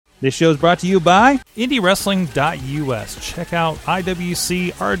This show is brought to you by IndyWrestling.us. Check out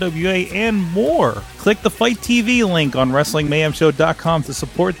IWC, RWA, and more. Click the Fight TV link on WrestlingMayhemShow.com to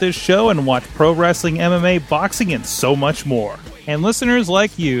support this show and watch pro wrestling, MMA, boxing, and so much more. And listeners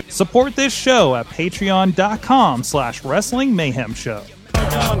like you, support this show at Patreon.com/WrestlingMayhemShow.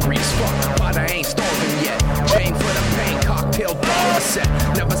 Hungry as fuck, but I ain't starving yet. Chain for the pain, cocktail bar set.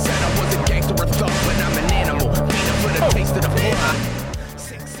 Never said I was a gangster or thug, but I'm an animal. Beating for the taste of the fly.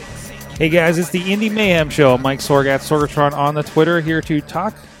 Hey guys, it's the Indy Mayhem Show. Mike Sorg at Sorgatron on the Twitter, here to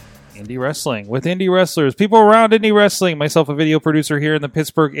talk indie wrestling with indie wrestlers, people around indie wrestling. Myself, a video producer here in the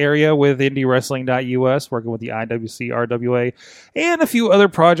Pittsburgh area with IndyWrestling.us, working with the IWC, RWA, and a few other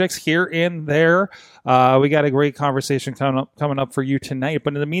projects here and there. We got a great conversation coming up for you tonight.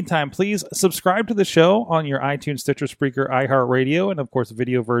 But in the meantime, please subscribe to the show on your iTunes, Stitcher, Spreaker, iHeartRadio, and of course,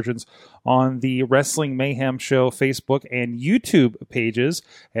 video versions on the Wrestling Mayhem Show Facebook and YouTube pages.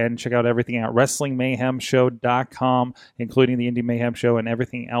 And check out everything at WrestlingMayhemShow.com, including the Indie Mayhem Show and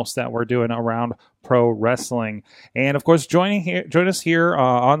everything else that we're doing around pro wrestling. And of course, join us here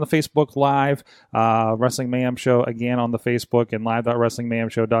on the Facebook Live, Wrestling Mayhem Show again on the Facebook, and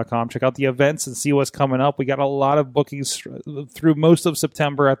live.wrestlingmayhemshow.com. Check out the events and see what's coming up. We got a lot of bookings through most of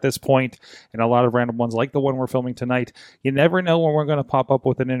September at this point, and a lot of random ones like the one we're filming tonight. You never know when we're going to pop up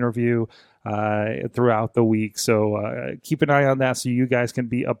with an interview throughout the week, so keep an eye on that so you guys can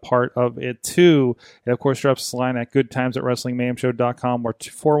be a part of it too. And of course, drop us a line at goodtimes@wrestlingmayhemshow.com or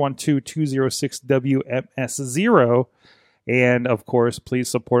 412-206-WMS0. And of course, please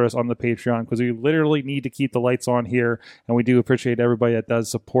support us on the Patreon, because we literally need to keep the lights on here, and we do appreciate everybody that does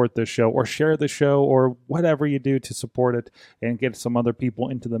support the show or share the show or whatever you do to support it and get some other people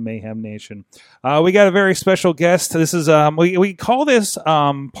into the Mayhem Nation. We got a very special guest. This is we call this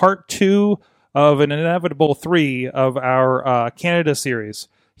part 2 of an inevitable 3 of our Canada series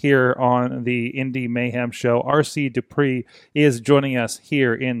here on the Indie Mayhem Show. RC Dupree is joining us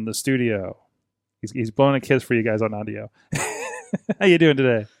here in the studio. He's blowing a kiss for you guys on audio. How you doing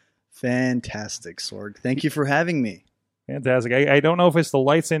today? Fantastic, Sorg. Thank you for having me. Fantastic. I don't know if it's the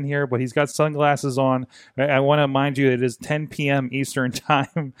lights in here, but he's got sunglasses on. I want to remind you it is 10 p.m. Eastern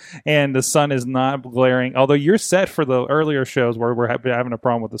time, and the sun is not glaring. Although you're set for the earlier shows where we're having a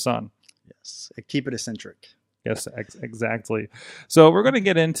problem with the sun. Yes, keep it eccentric. Yes, exactly. So we're going to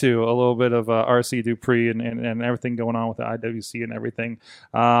get into a little bit of RC Dupree and everything going on with the IWC and everything.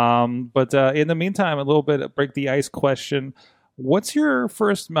 But in the meantime, a little bit of break the ice question. What's your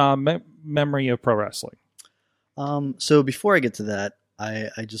first memory of pro wrestling? So before I get to that,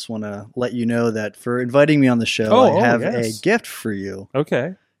 I just want to let you know that for inviting me on the show, I have a gift for you.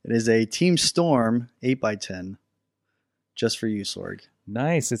 Okay. It is a Team Storm 8x10 just for you, Sorg.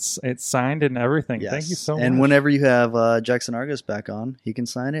 Nice. It's signed and everything. Yes. Thank you so much. And whenever you have Jackson Argos back on, he can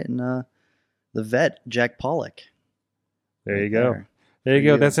sign it. And the vet, Jack Pollock. There you go. There you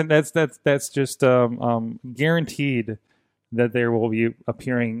go. That's just guaranteed that there will be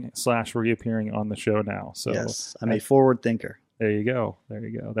reappearing on the show now. So yes, I'm a forward thinker. There you go.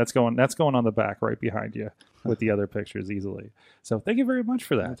 That's going on the back right behind you with the other pictures easily. So thank you very much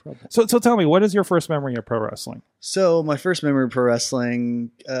for that. No problem. So tell me, what is your first memory of pro wrestling? So my first memory of pro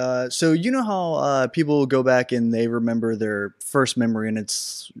wrestling, so you know how people go back and they remember their first memory and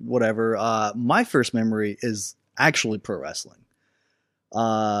it's whatever. My first memory is actually pro wrestling.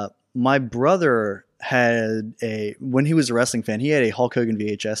 My brother when he was a wrestling fan, he had a Hulk Hogan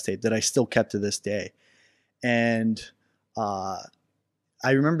VHS tape that I still kept to this day. And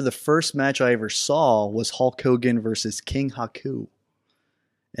I remember the first match I ever saw was Hulk Hogan versus King Haku.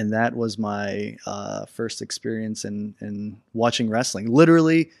 And that was my first experience in watching wrestling.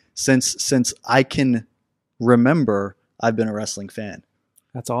 Literally, since I can remember, I've been a wrestling fan.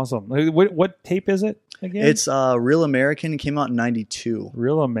 That's awesome. What tape is it again? It's Real American. It came out in 92.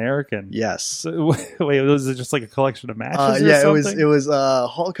 Real American. Yes. So, wait, was it just like a collection of matches? Yeah, it was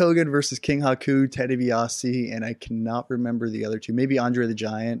Hulk Hogan versus King Haku, Ted DiBiase, and I cannot remember the other two. Maybe Andre the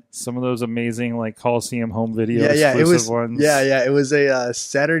Giant. Some of those amazing like Coliseum home video ones. Yeah. It was a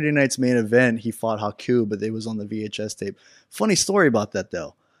Saturday night's main event. He fought Haku, but it was on the VHS tape. Funny story about that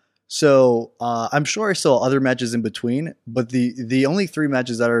though. So I'm sure I saw other matches in between, but the only 3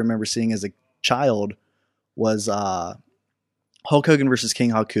 matches that I remember seeing as a child was Hulk Hogan versus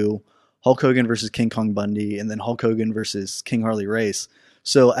King Haku, Hulk Hogan versus King Kong Bundy, and then Hulk Hogan versus King Harley Race.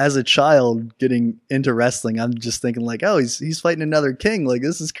 So as a child getting into wrestling, I'm just thinking like, oh, he's fighting another king. Like,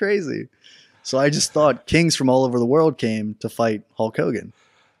 this is crazy. So I just thought kings from all over the world came to fight Hulk Hogan.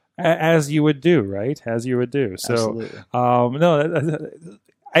 As you would do, right? As you would do. So, absolutely.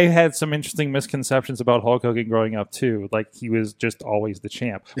 I had some interesting misconceptions about Hulk Hogan growing up too. Like he was just always the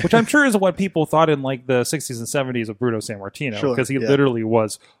champ, which I'm sure is what people thought in like the 60s and 70s of Bruno Sammartino, because he literally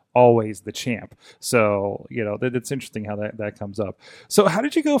was always the champ. So, it's interesting how that comes up. So how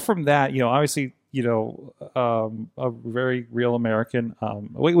did you go from that? Obviously, a very real American.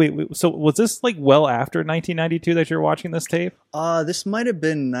 Wait. So was this like well after 1992 that you're watching this tape? This might have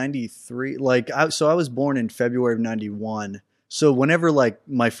been 93. So I was born in February of 91. So whenever like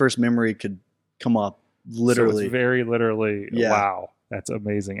my first memory could come up, literally. So it's very literally, yeah. Wow. That's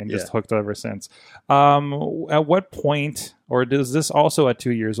amazing, and just hooked ever since. At what point, or is this also at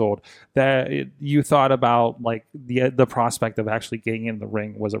 2 years old, that you thought about like the prospect of actually getting in the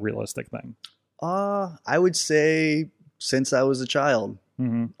ring was a realistic thing? I would say since I was a child.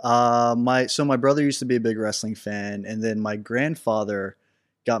 Mm-hmm. My brother used to be a big wrestling fan, and then my grandfather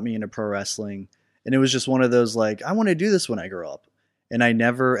got me into pro wrestling, and it was just one of those like, I want to do this when I grow up, and I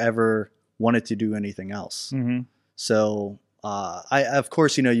never ever wanted to do anything else. Mm-hmm. So. Of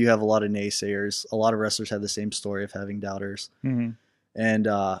course, you have a lot of naysayers. A lot of wrestlers have the same story of having doubters. Mm-hmm. And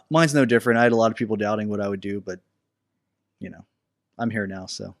mine's no different. I had a lot of people doubting what I would do, but, I'm here now.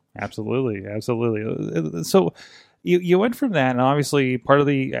 So Absolutely. So you went from that, and obviously part of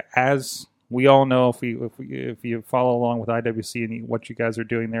as we all know, if you follow along with IWC and what you guys are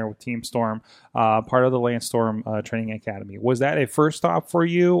doing there with Team Storm, part of the Lance Storm Training Academy. Was that a first stop for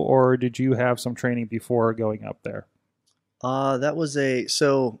you, or did you have some training before going up there?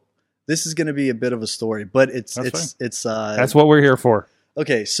 So this is going to be a bit of a story, but it's that's what we're here for.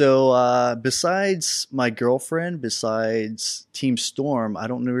 Okay. So, besides my girlfriend, besides Team Storm, I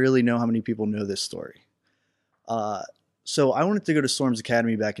don't really know how many people know this story. So I wanted to go to Storm's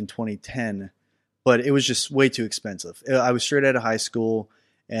Academy back in 2010, but it was just way too expensive. I was straight out of high school,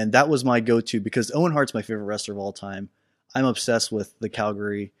 and that was my go-to because Owen Hart's my favorite wrestler of all time. I'm obsessed with the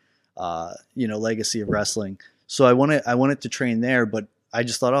Calgary, legacy of wrestling. So I wanted to train there, but I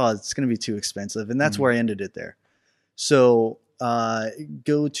just thought, it's going to be too expensive. And that's where I ended it there. So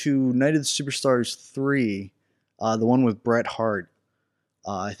go to Night of the Superstars 3, the one with Bret Hart.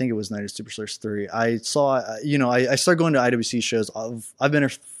 I think it was Night of the Superstars 3. I saw, I started going to IWC shows. I've been a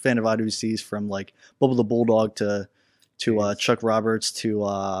fan of IWCs from like Bubba the Bulldog to Chuck Roberts to,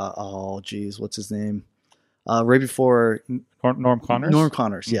 what's his name? Right before Norm Connors? Norm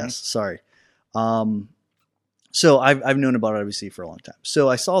Connors, yes. Sorry. So I've known about IWC for a long time. So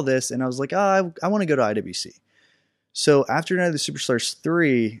I saw this and I was like, I want to go to IWC. So after Night of the Superstars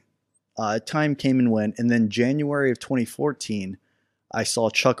 3, time came and went. And then January of 2014, I saw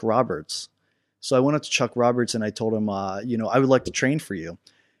Chuck Roberts. So I went up to Chuck Roberts and I told him, I would like to train for you.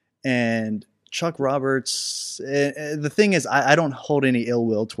 And Chuck Roberts, the thing is, I don't hold any ill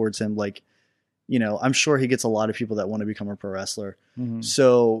will towards him. Like, I'm sure he gets a lot of people that want to become a pro wrestler. Mm-hmm.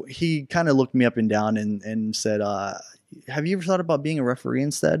 So he kind of looked me up and down and said, have you ever thought about being a referee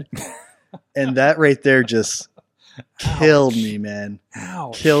instead? And that right there just killed me, man.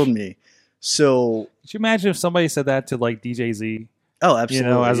 Ouch. Killed me. So could you imagine if somebody said that to like DJ Z? Oh,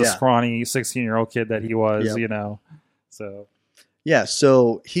 absolutely. As a scrawny 16-year-old kid that he was, so. Yeah.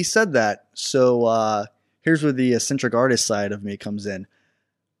 So he said that. So here's where the eccentric artist side of me comes in.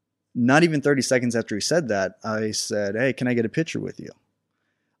 Not even 30 seconds after he said that, I said, hey, can I get a picture with you?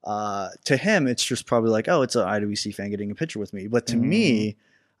 To him, it's just probably like, oh, it's an IWC fan getting a picture with me. But to me,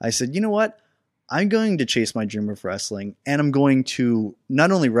 I said, you know what? I'm going to chase my dream of wrestling, and I'm going to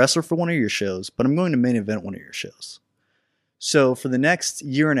not only wrestle for one of your shows, but I'm going to main event one of your shows. So for the next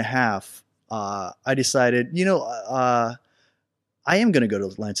year and a half, I decided, I am going to go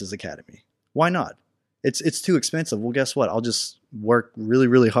to Lance's Academy. Why not? It's too expensive. Well, guess what? I'll just work really,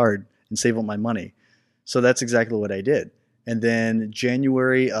 really hard and save up my money. So that's exactly what I did. And then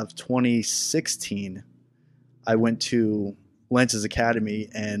January of 2016, I went to Lance's Academy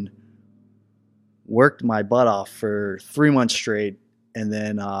and worked my butt off for 3 months straight. And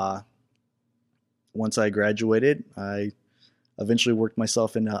then once I graduated, I eventually worked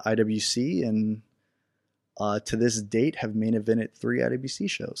myself into IWC, and to this date have main evented 3 IWC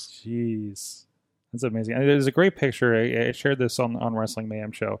shows. Jeez. That's amazing. And there's a great picture. I shared this on Wrestling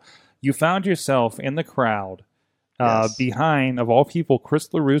Mayhem Show. You found yourself in the crowd behind, of all people, Chris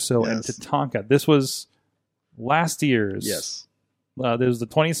LaRusso and Tatanka. This was last year's. Yes. There was the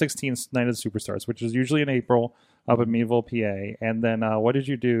 2016 Night of the Superstars, which is usually in April up in Meadville, PA. And then what did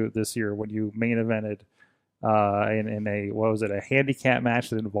you do this year when you main evented in a handicap match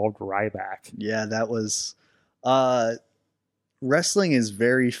that involved Ryback? Yeah, that was... wrestling is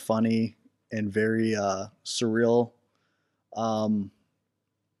very funny and very surreal.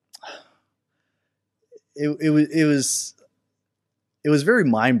 It was it was very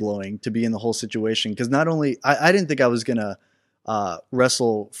mind blowing to be in the whole situation. Cause not only, I didn't think I was going to,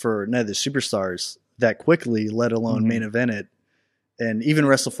 wrestle for Night of the Superstars that quickly, let alone main event it, and even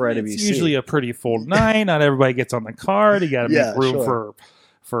wrestle for IWC. It's usually a pretty full night. Not everybody gets on the card. You got to make room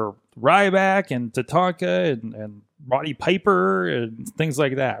for Ryback and Tatanka and Roddy Piper and things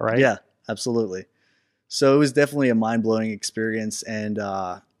like that, right? Yeah, absolutely. So it was definitely a mind blowing experience, and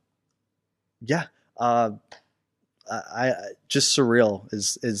I just surreal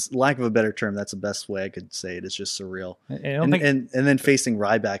is lack of a better term. That's the best way I could say it. It's just surreal. And then facing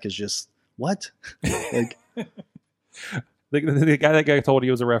Ryback is just what? Like the guy that told you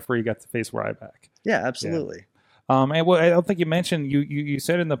he was a referee got to face Ryback. Yeah, absolutely. Yeah. And I don't think you mentioned you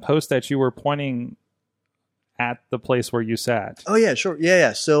said in the post that you were pointing at the place where you sat. Oh yeah, sure.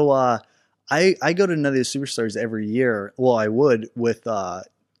 Yeah. So I go to Night of the Superstars every year. Well, I would with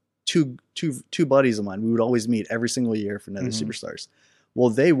two buddies of mine. We would always meet every single year for Night of the Superstars. Well,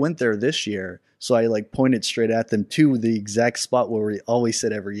 they went there this year, so I like pointed straight at them to the exact spot where we always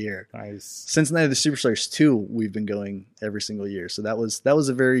sit every year. Nice. Since Night of the Superstars 2, we've been going every single year. So that was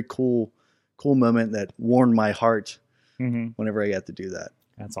a very cool moment that warmed my heart whenever I got to do that.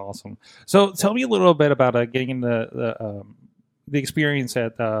 That's awesome. So tell me a little bit about getting into the experience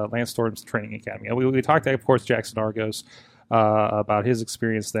at Lance Storm's training academy. We talked, of course, Jackson Argos about his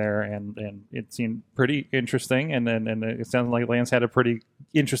experience there, and it seemed pretty interesting. And it sounds like Lance had a pretty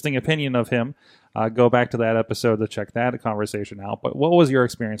interesting opinion of him. Go back to that episode to check that conversation out. But what was your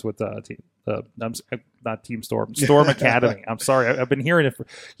experience with not Team Storm, Storm Academy? I'm sorry, I've been hearing it for,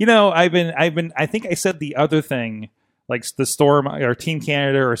 I think I said the other thing, like the Storm or Team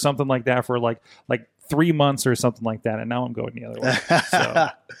Canada or something like that for like 3 months or something like that, and now I'm going the other way. So.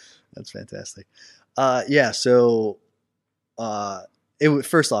 That's fantastic. So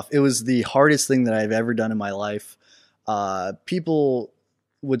first off, it was the hardest thing that I've ever done in my life. People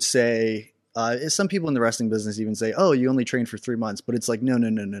would say, some people in the wrestling business even say, "Oh, you only trained for 3 months," but it's like,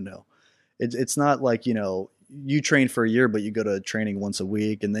 no. It's not like, you train for a year, but you go to training once a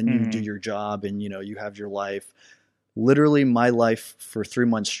week and then you do your job and, you have your life. Literally my life for 3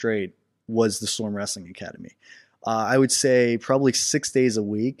 months straight was the Storm Wrestling Academy. I would say probably 6 days a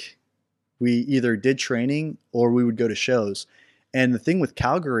week. We either did training or we would go to shows. And the thing with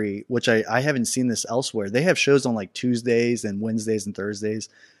Calgary, which I haven't seen this elsewhere, they have shows on like Tuesdays and Wednesdays and Thursdays.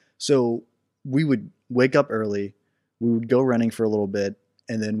 So we would wake up early, we would go running for a little bit,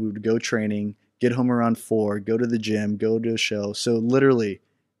 and then we would go training, get home around 4, go to the gym, go to a show. So literally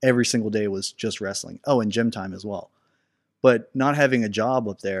every single day was just wrestling. Oh, and gym time as well. But not having a job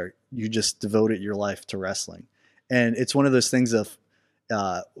up there, you just devoted your life to wrestling. And it's one of those things of,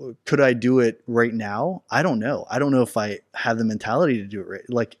 could I do it right now? I don't know. I don't know if I have the mentality to do it right.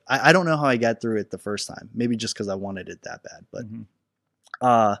 Like, I don't know how I got through it the first time. Maybe just because I wanted it that bad.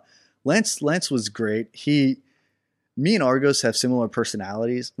 But Lance was great. Me and Argos have similar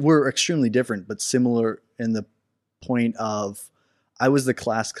personalities. We're extremely different, but similar in the point of, I was the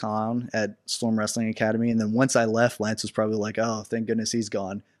class clown at Storm Wrestling Academy. And then once I left, Lance was probably like, oh, thank goodness he's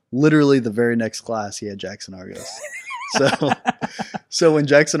gone. Literally the very next class, he had Jackson Argos. So when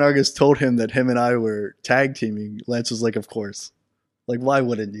Jackson Argos told him that him and I were tag teaming, Lance was like, of course. Like, why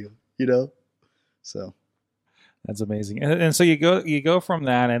wouldn't you? So that's amazing. And so you go from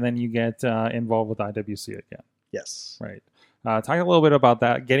that, and then you get involved with IWC again. Yes. Right. Talk a little bit about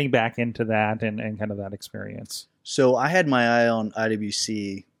that, getting back into that and kind of that experience. So I had my eye on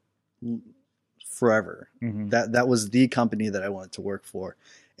IWC forever. That was the company that I wanted to work for.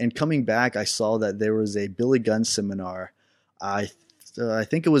 And coming back, I saw that there was a Billy Gunn seminar. I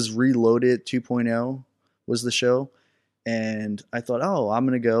think it was Reloaded 2.0 was the show. And I thought, oh, I'm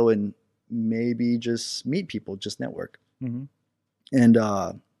going to go and maybe just meet people, just network. And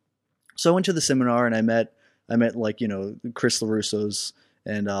so I went to the seminar and I met like, Chris LaRusso's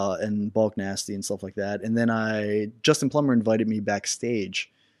and Bulk Nasty and stuff like that. And then Justin Plummer invited me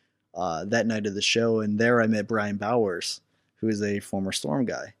backstage that night of the show. And there I met Brian Bowers, who is a former Storm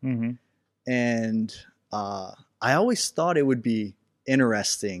guy. And I always thought it would be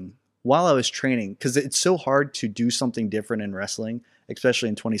interesting while I was training, because it's so hard to do something different in wrestling, especially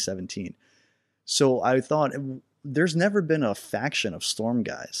in 2017. So I thought, there's never been a faction of Storm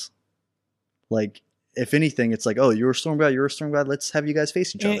guys. Like, if anything, it's like, oh, you're a Storm guy, let's have you guys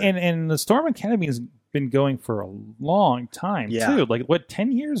face each other. And the Storm Academy has been going for a long time, too. Like,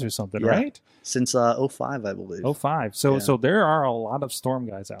 10 years or something, right? Since 05, I believe. 05. So there are a lot of Storm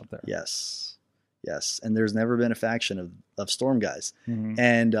guys out there. Yes. And there's never been a faction of Storm guys.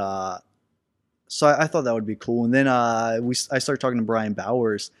 And so I thought that would be cool. And then I started talking to Brian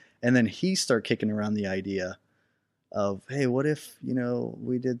Bowers, and then he started kicking around the idea of, hey, what if,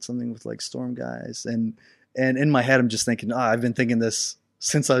 we did something with like Storm guys? And in my head, I'm just thinking, I've been thinking this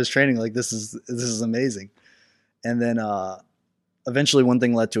since I was training. Like, this is amazing. And then eventually one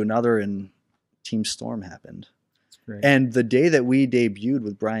thing led to another, and Team Storm happened. That's great. And the day that we debuted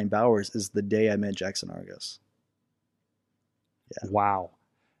with Brian Bowers is the day I met Jackson Argos. Yeah. Wow.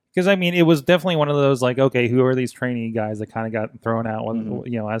 Because, I mean, it was definitely one of those, like, okay, who are these trainee guys that kind of got thrown out,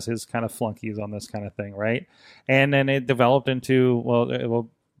 as his kind of flunkies on this kind of thing, right? And then it developed into, well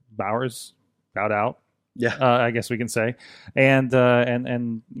Bowers bowed out. Yeah. I guess we can say. And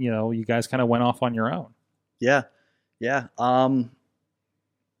you guys kind of went off on your own. Yeah. Yeah.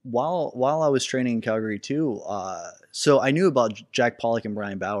 While I was training in Calgary too, so I knew about Jack Pollock and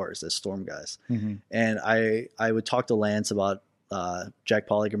Brian Bowers as Storm guys. Mm-hmm. And I would talk to Lance about Jack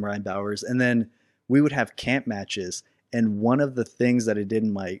Pollock and Brian Bowers, and then we would have camp matches. And one of the things that I did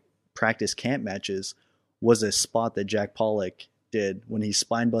in my practice camp matches was a spot that Jack Pollock did when he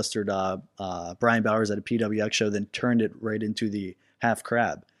spinebustered Brian Bowers at a PWX show, then turned it right into the half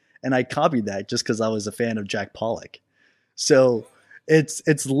crab. And I copied that just because I was a fan of Jack Pollock. So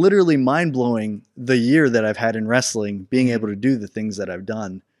it's literally mind blowing the year that I've had in wrestling, being able to do the things that I've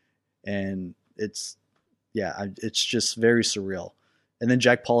done, and it's just very surreal. And then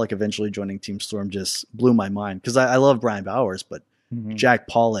Jack Pollock eventually joining Team Storm just blew my mind, because I love Brian Bowers, but Jack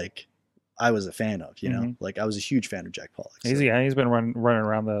Pollock, I was a fan of. Like, I was a huge fan of Jack Pollock. So. He's been running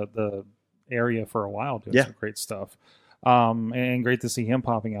around the area for a while doing some great stuff. And great to see him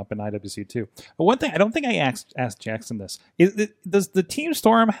popping up in IWC too. But one thing I don't think I asked Jackson this does the Team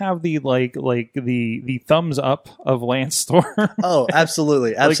Storm have the the thumbs up of Lance Storm? Oh,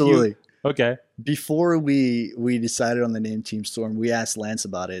 absolutely, absolutely. Okay. Before we decided on the name Team Storm, we asked Lance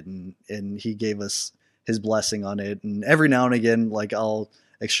about it, and he gave us his blessing on it. And every now and again, like, I'll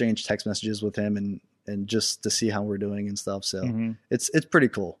exchange text messages with him and just to see how we're doing and stuff. So it's pretty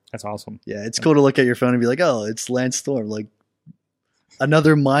cool. That's awesome. Yeah, it's cool to look at your phone and be like, oh, it's Lance Storm. Like,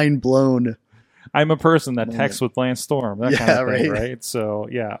 another mind blown. I'm a person that texts with Lance Storm. That kind of thing, right? Right? So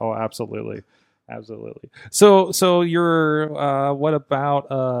yeah, absolutely. Absolutely. So you're what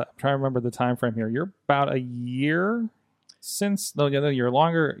about I'm trying to remember the time frame here. You're about a year since you're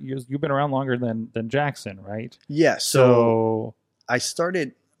longer. You've been around longer than Jackson, right? Yeah. So I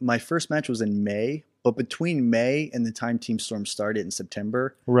started, my first match was in May, but between May and the time Team Storm started in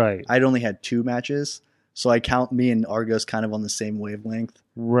September, right, I'd only had 2 matches. So I count me and Argos kind of on the same wavelength.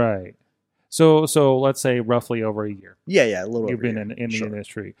 Right. So let's say roughly over a year. Yeah, a little. You've been in the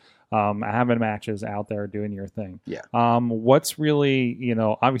industry, having matches out there, doing your thing. Yeah. What's really,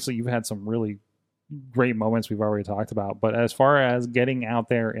 obviously you've had some really great moments we've already talked about, but as far as getting out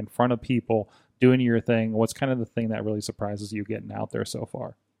there in front of people, doing your thing, what's kind of the thing that really surprises you getting out there so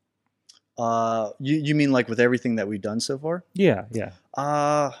far? You mean like with everything that we've done so far? Yeah.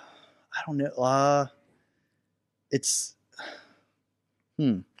 I don't know. It's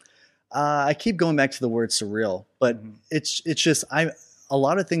I keep going back to the word surreal, but it's just a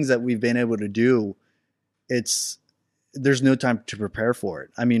lot of things that we've been able to do. There's no time to prepare for it.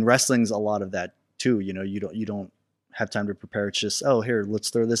 I mean, wrestling's a lot of that too. You don't have time to prepare. It's just, oh, here, let's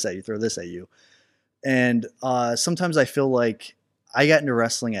throw this at you. And sometimes I feel like I got into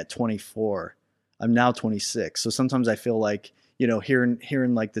wrestling at 24. I'm now 26. So sometimes I feel like,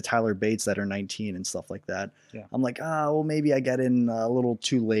 hearing like the Tyler Bates that are 19 and stuff like that. Yeah. I'm like, well, maybe I got in a little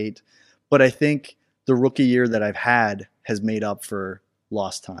too late. But I think the rookie year that I've had has made up for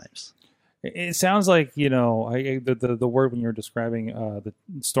lost times. It sounds like, the word when you're describing the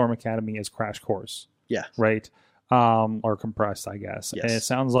Storm Academy is crash course. Yeah. Right. Or compressed, I guess. Yes. And it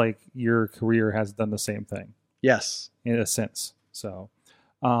sounds like your career has done the same thing. Yes. In a sense. So,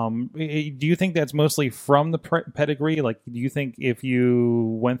 do you think that's mostly from the pedigree? Like, do you think if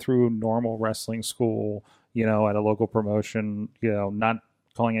you went through normal wrestling school, at a local promotion, not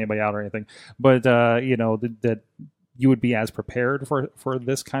calling anybody out or anything, but, that you would be as prepared for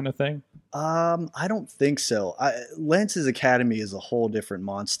this kind of thing? I don't think so. Lance's Academy is a whole different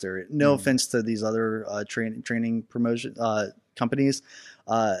monster. No offense to these other training promotion companies.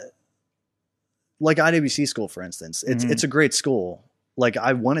 Like IWC school, for instance. It's a great school. Like,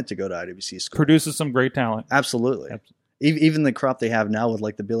 I wanted to go to IWC school. Produces some great talent. Absolutely. Even the crop they have now with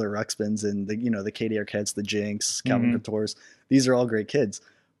like the Billy Ruxpins and the Katie Arquettes, the Jinx, Calvin Coutures, these are all great kids.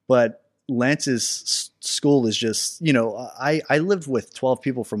 But Lance's school is just, I lived with 12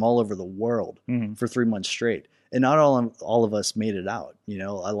 people from all over the world for 3 months straight. And not all of us made it out.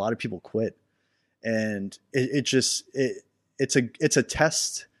 A lot of people quit. And it's a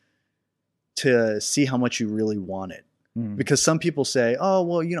test to see how much you really want it. Because some people say, oh,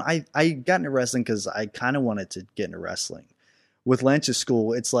 well, I got into wrestling because I kind of wanted to get into wrestling. With Lance's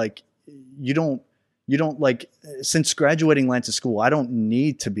school, it's like you don't like, since graduating Lance's school, I don't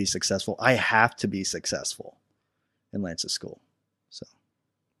need to be successful. I have to be successful in Lance's school. So,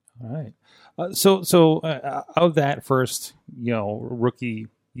 all right. So of that first, rookie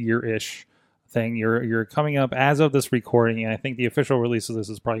year-ish thing, you're coming up as of this recording, and I think the official release of this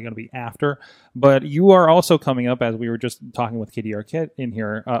is probably going to be after, but you are also coming up, as we were just talking with Katie Arquette in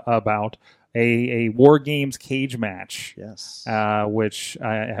here, about a War Games cage match. Yes. Which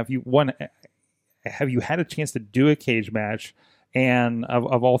have you had a chance to do a cage match, and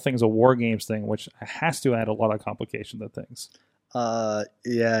of all things a War Games thing, which has to add a lot of complication to things?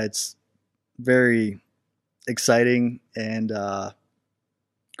 Yeah, it's very exciting and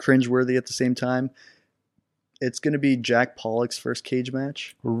cringeworthy at the same time. It's going to be Jack Pollock's first cage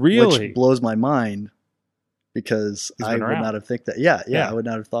match. Really? Which blows my mind because I would not have think that. Yeah, I would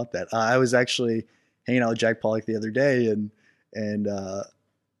not have thought that. I was actually hanging out with Jack Pollock the other day, and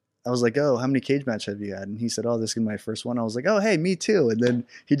I was like, oh, how many cage matches have you had? And he said, oh, this is my first one. I was like, oh, hey, me too. And then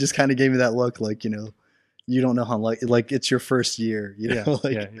he just kind of gave me that look like, you don't know how like it's your first year,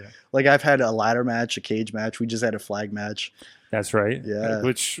 like I've had a ladder match, a cage match. We just had a flag match. That's right. Yeah.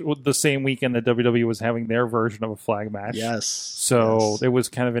 Which the same weekend that WWE was having their version of a flag match. Yes. So it was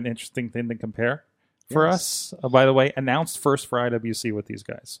kind of an interesting thing to compare for us. By the way, announced first for IWC with these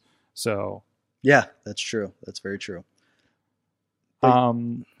guys. So yeah, that's true. That's very true.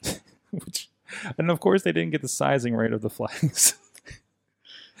 And of course they didn't get the sizing right of the flags.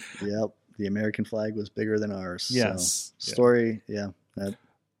 Yep. The American flag was bigger than ours. Yes. So, story. Yeah.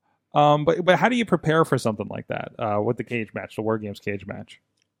 But how do you prepare for something like that with the cage match, the War Games cage match?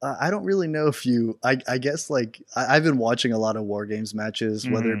 I don't really know if I guess like I've been watching a lot of War Games matches,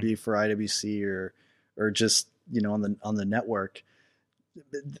 whether it be for IWC or just, on the network.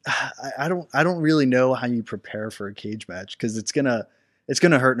 I don't really know how you prepare for a cage match because it's gonna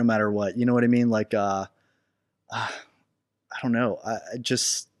hurt no matter what. You know what I mean? Like, I don't know. I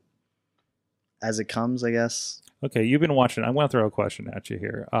just, as it comes, I guess. Okay, you've been watching. I'm going to throw a question at you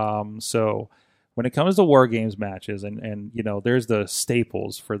here. So when it comes to War Games matches, and there's the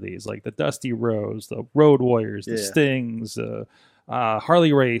staples for these, like the Dusty Rhodes, the Road Warriors, the Stings,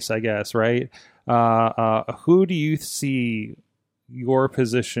 Harley Race, I guess, right? Who do you see your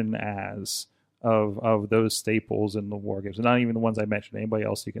position as of those staples in the War Games? And not even the ones I mentioned. Anybody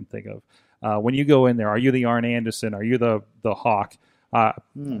else you can think of? When you go in there, are you the Arn Anderson? Are you the Hawk?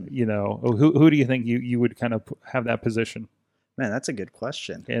 Who do you think you would kind of have that position? Man, that's a good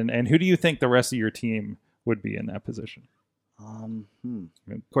question. And who do you think the rest of your team would be in that position? Of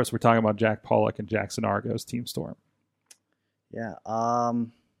course, we're talking about Jack Pollock and Jackson Argo's Team Storm. Yeah.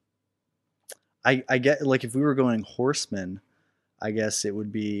 I get, like, if we were going Horsemen, I guess it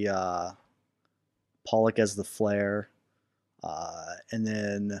would be Pollock as the Flair, and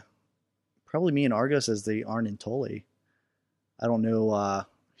then probably me and Argos as the Arn and Tully. I don't know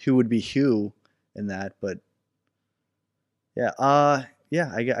who would be who in that, but yeah. I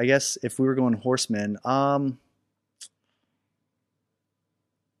guess if we were going Horsemen, that's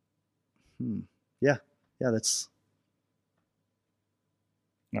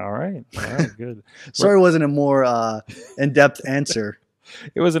all right. Good. Sorry, it wasn't a more in-depth answer.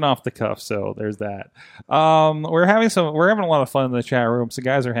 It was an off the cuff, so there's that. We're having a lot of fun in the chat room. So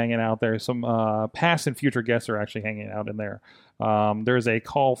guys are hanging out there. Some past and future guests are actually hanging out in there. There's a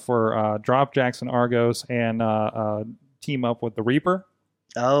call for Drop Jackson Argos and team up with the Reaper.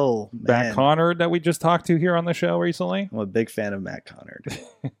 Oh, man. Matt Connard that we just talked to here on the show recently. I'm a big fan of Matt Connard.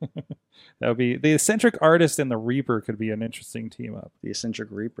 That would be the Eccentric Artist and the Reaper could be an interesting team up. The Eccentric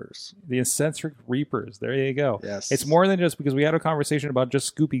Reapers. The Eccentric Reapers. There you go. Yes. It's more than just because we had a conversation about just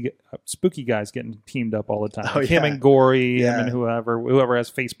spooky guys getting teamed up all the time. Oh, like him and Gory, yeah. him and whoever has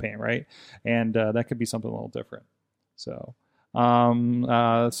face paint, right? And that could be something a little different. So,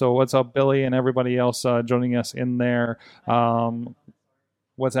 so what's up, Billy, and everybody else joining us in there?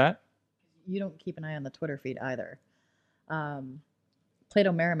 What's that? You don't keep an eye on the Twitter feed either.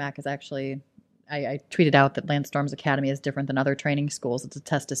 Plato Merrimack is actually, I tweeted out that Lance Storm's Academy is different than other training schools. It's a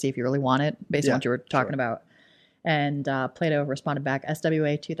test to see if you really want it, based on what you were talking about. And Plato responded back,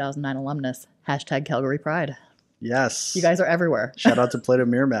 SWA 2009 alumnus, # Calgary Pride. Yes. You guys are everywhere. Shout out to Plato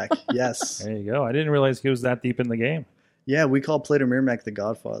Merrimack. Yes. There you go. I didn't realize he was that deep in the game. Yeah, we call Plato Merrimack the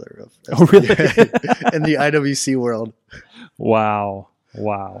godfather of Oh, really? in the IWC world. Wow.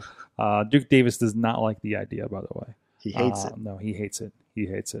 Duke Davis does not like the idea, by the way. He hates it. No, he hates it.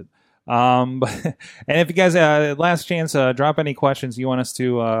 And if you guys, last chance, drop any questions you want us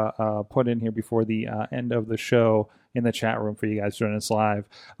to put in here before the end of the show in the chat room for you guys joining us live.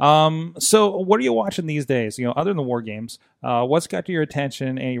 So what are you watching these days? Other than war games, what's got your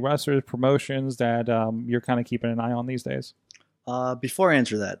attention? Any wrestlers, promotions that you're kind of keeping an eye on these days? Before I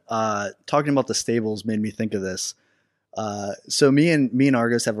answer that, talking about the stables made me think of this. So me and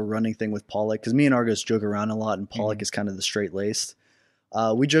Argos have a running thing with Pollock, because me and Argos joke around a lot, and Pollock is kind of the straight laced.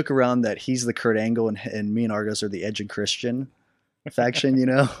 We joke around that he's the Kurt Angle, and me and Argos are the Edge and Christian faction,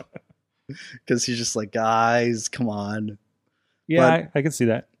 because he's just like, guys, come on. Yeah, I can see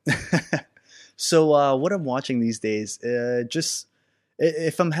that. So what I'm watching these days, just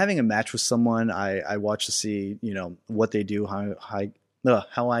if I'm having a match with someone, I watch to see what they do, how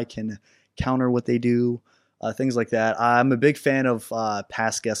I can counter what they do. Things like that. I'm a big fan of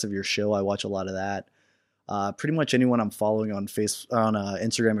past guests of your show. I watch a lot of that. Pretty much anyone I'm following on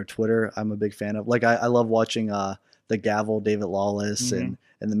Instagram or Twitter, I'm a big fan of. Like I love watching the Gavel, David Lawless, and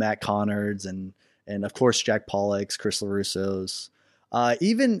the Matt Connards, and of course Jack Pollock's, Chris LaRusso's.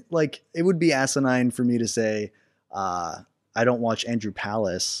 Even like it would be asinine for me to say I don't watch Andrew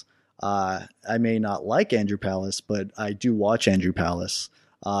Palace. I may not like Andrew Palace, but I do watch Andrew Palace.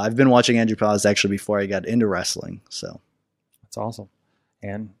 I've been watching Andrew Palace actually before I got into wrestling. So that's awesome.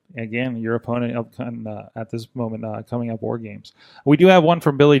 And again, your opponent at this moment coming up War Games. We do have one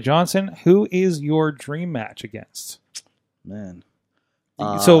from Billy Johnson. Who is your dream match against? Man.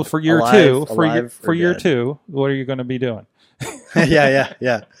 So for year two, for year two, what are you going to be doing?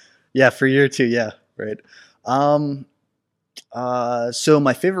 Yeah. For year two. Yeah. Right. So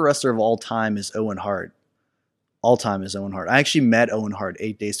my favorite wrestler of all time is Owen Hart. All time is Owen Hart. I actually met Owen Hart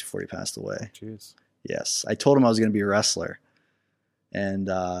 8 days before he passed away. Jeez. Yes. I told him I was going to be a wrestler. And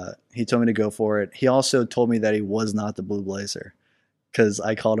he told me to go for it. He also told me that he was not the Blue Blazer, because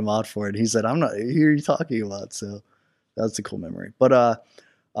I called him out for it. He said, I'm not who are you talking about? So that's a cool memory. But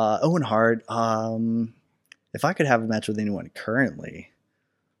Owen Hart, if I could have a match with anyone currently,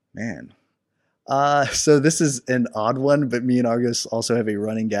 man. So this is an odd one, but me and Argus also have a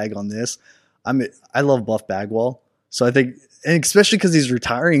running gag on this. I love Buff Bagwell. So I think, and especially because he's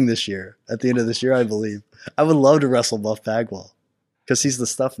retiring this year, at the end of this year, I believe, I would love to wrestle Buff Bagwell, because he's the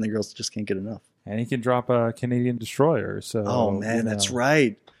stuff and the girls just can't get enough. And he can drop a Canadian destroyer. So, oh man, that's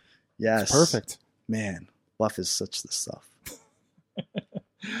right. Yes. It's perfect. Man, Buff is such the stuff.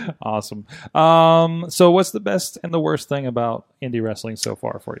 Awesome. So what's the best and the worst thing about indie wrestling so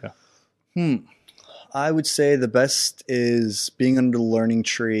far for you? I would say the best is being under the learning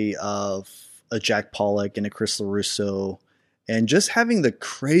tree of a Jack Pollock and a Chris LaRusso, and just having the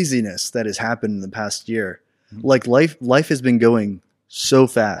craziness that has happened in the past year. Like life has been going so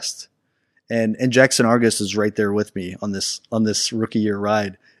fast, and Jackson Argus is right there with me on this rookie year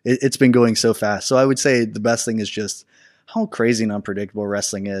ride. It's been going so fast. So I would say the best thing is just how crazy and unpredictable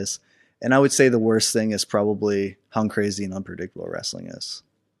wrestling is. And I would say the worst thing is probably how crazy and unpredictable wrestling is.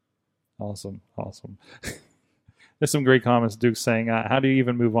 Awesome. There's some great comments. Duke saying, how do you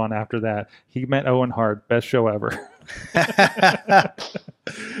even move on after that? He met Owen Hart. Best show ever.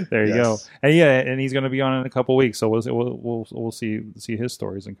 There you go. And and he's going to be on in a couple weeks, so we'll see his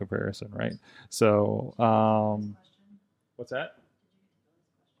stories in comparison, right? So, what's that?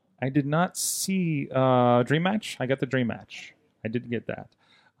 I did not see Dream Match. I got the Dream Match. I did get that.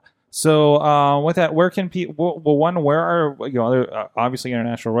 So with that, where can people? Well, where are other, obviously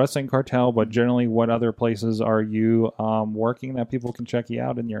International Wrestling Cartel, but generally, what other places are you working that people can check you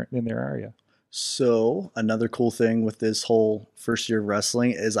out in their area? So another cool thing with this whole first year of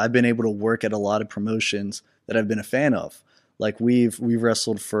wrestling is I've been able to work at a lot of promotions that I've been a fan of. Like we've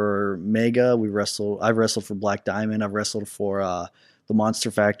wrestled for Mega, I've wrestled for Black Diamond, I've wrestled for the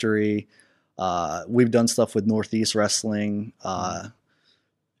Monster Factory. We've done stuff with Northeast Wrestling.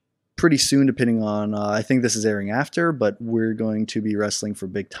 Pretty soon, depending on, I think this is airing after, but we're going to be wrestling for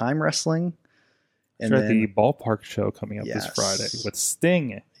Big Time Wrestling. And then the Ballpark show coming up this Friday with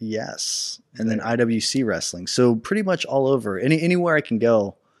Sting. Yes. And then IWC Wrestling. So pretty much all over. Anywhere I can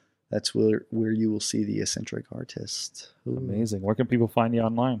go, that's where you will see the eccentric artist. Ooh. Amazing. Where can people find you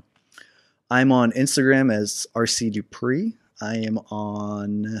online? I'm on Instagram as RC Dupree. I am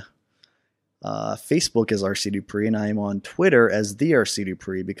on Facebook as RC Dupree, and I am on Twitter as the RC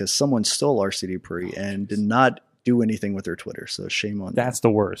Dupree, because someone stole RC Dupree and did not do anything with their Twitter. So shame on them. That's the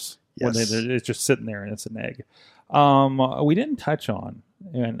worst. Yes. When it's just sitting there and it's an egg. We didn't touch on,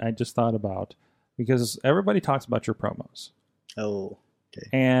 and I just thought about, because everybody talks about your promos. Oh, okay.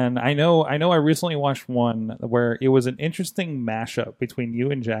 And I know I recently watched one where it was an interesting mashup between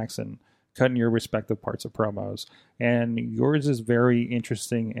you and Jackson, cutting your respective parts of promos. And yours is very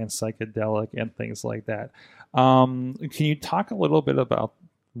interesting and psychedelic and things like that. Can you talk a little bit about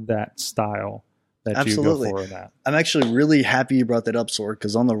that style that Absolutely. you go for in that? I'm actually really happy you brought that up, Sorg,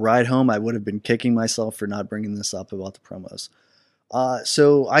 because on the ride home, I would have been kicking myself for not bringing this up about the promos.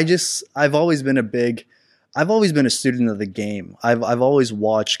 So I've always been a student of the game. I've always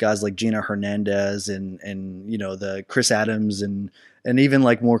watched guys like Gina Hernandez and the Chris Adams and even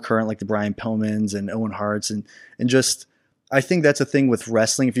like more current, like the Brian Pillmans and Owen Harts and just, I think that's a thing with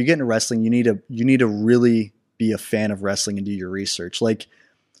wrestling. If you get into wrestling, you need to really be a fan of wrestling and do your research. Like,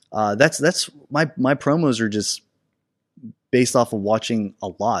 that's my promos are just based off of watching a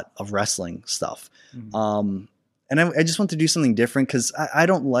lot of wrestling stuff. Mm-hmm. And I just want to do something different because I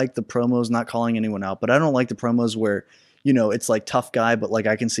don't like the promos, not calling anyone out, but I don't like the promos where, it's like tough guy, but like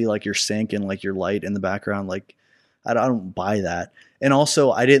I can see like your sink and like your light in the background. Like I don't buy that. And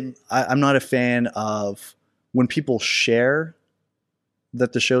also I'm not a fan of when people share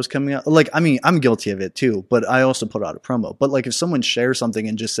that the show's coming out. Like, I mean, I'm guilty of it too, but I also put out a promo. But like if someone shares something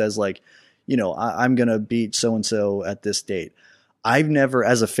and just says like, I'm going to beat so-and-so at this date. I've never,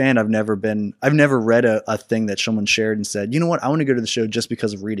 as a fan, I've never read a thing that someone shared and said, you know what, I want to go to the show just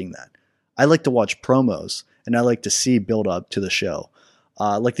because of reading that. I like to watch promos and I like to see build up to the show.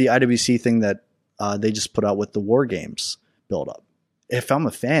 Like the IWC thing that they just put out with the War Games build up. If I'm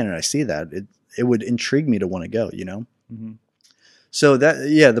a fan and I see that, it would intrigue me to want to go, Mm-hmm. So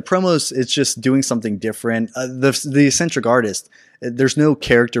the promos, it's just doing something different. The eccentric artist, there's no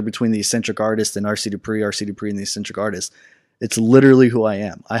character between the eccentric artist and RC Dupree and the eccentric artist. It's literally who I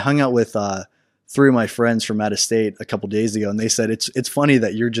am. I hung out with 3 of my friends from out of state a couple days ago, and they said it's funny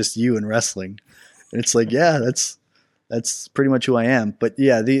that you're just you in wrestling. And it's like, yeah, that's pretty much who I am. But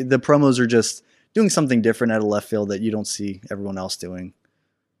yeah, the promos are just doing something different out of left field that you don't see everyone else doing.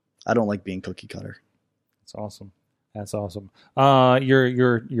 I don't like being cookie cutter. That's awesome. That's awesome.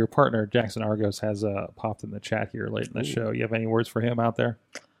 Your partner Jackson Argos has popped in the chat here late in the show. You have any words for him out there?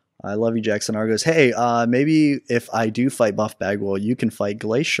 I love you, Jackson Argos. Hey, maybe if I do fight Buff Bagwell, you can fight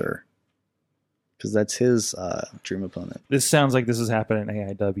Glacier. Because that's his dream opponent. This sounds like this is happening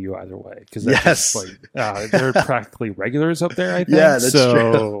in AIW either way. Because yes. They're practically regulars up there, I think. Yeah, that's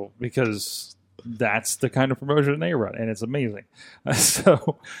true. Because that's the kind of promotion they run, and it's amazing.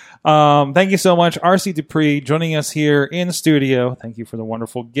 Thank you so much, RC Dupree, joining us here in studio. Thank you for the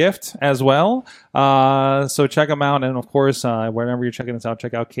wonderful gift as well. So check them out, and of course, whenever you're checking this out,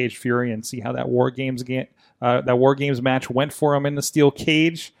 check out Cage Fury and see how that War Games match went for him in the steel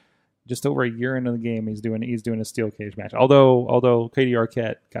cage. Just over a year into the game, he's doing a steel cage match. Although Katie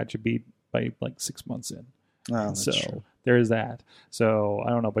Arquette got you beat by like 6 months in. Oh, that's true. There's that. So I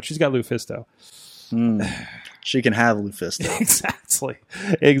don't know, but she's got Lufisto. She can have Lufisto.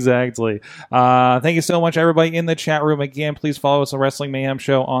 Exactly. Thank you so much, everybody in the chat room. Again, please follow us on Wrestling Mayhem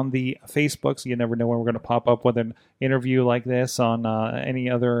Show on the Facebook, so you never know when we're going to pop up with an interview like this on any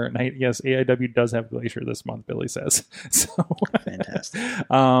other night. Yes, AIW does have Glacier this month, Billy says. So fantastic.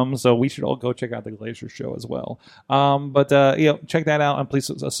 So we should all go check out the Glacier show as well. But check that out, and please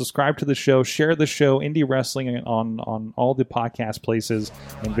subscribe to the show, share the show, Indie Wrestling on all the podcast places,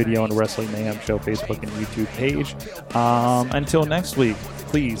 and video on the Wrestling Mayhem Show Facebook and YouTube page. Until next week,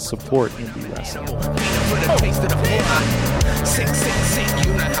 please support indie wrestling. You know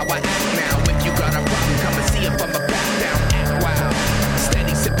how I act now. If you got a problem, come and see if I'm a back down. Wow.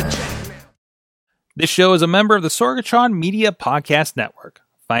 Steady sipping Jack now. This show is a member of the Sorgatron Media Podcast Network.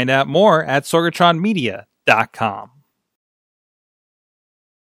 Find out more at sorgatronmedia.com.